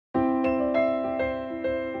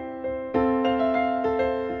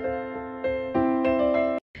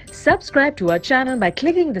Subscribe to our channel by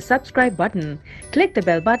clicking the subscribe button. Click the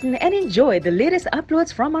bell button and enjoy the latest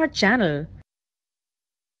uploads from our channel.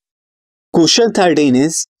 Question 13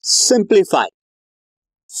 is simplify.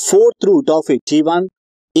 Fourth root of 81,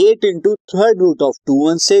 8 into third root of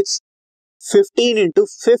 216, 15 into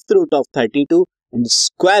fifth root of 32 and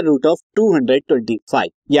square root of 225.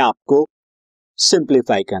 ये आपको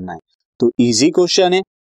simplify करना है. तो easy question है.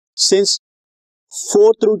 Since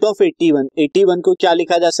fourth root of 81, 81 को क्या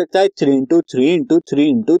लिखा जा सकता है? 3 into 3 into 3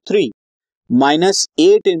 into 3 minus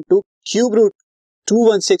 8 into cube root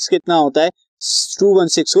 216 कितना होता है?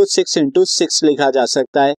 216 को 6 इंटू 6 लिखा जा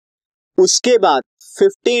सकता है. उसके बाद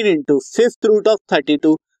 15 इंटू फिफ्थ रूट ऑफ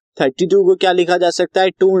 32, 32 को क्या लिखा जा सकता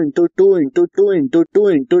है? 2 into 2 into 2 into 2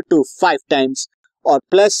 into 2 5 times और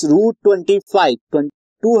प्लस रूट 25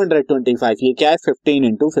 225. ये क्या है?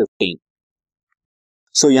 15 इंटू 15.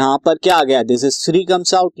 सो यहां पर क्या आ गया? This is 3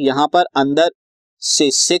 comes out. यहां पर अंदर से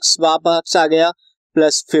 6 वापस आ गया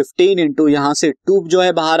प्लस 15 इंटू यहां से 2 जो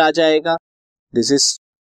है बाहर आ जाएगा. दिस इज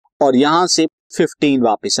और यहां से 15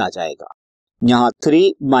 वापस आ जाएगा. यहां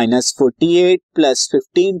 3 माइनस 48 प्लस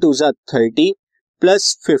 15 टू ज़ा 30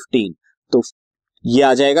 प्लस 15. तो ये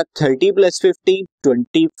आ जाएगा 30 प्लस 15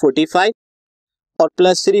 20 45 और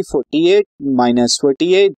plus 3 48 minus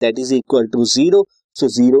 48 that is equal to 0.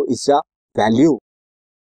 So 0 is the value.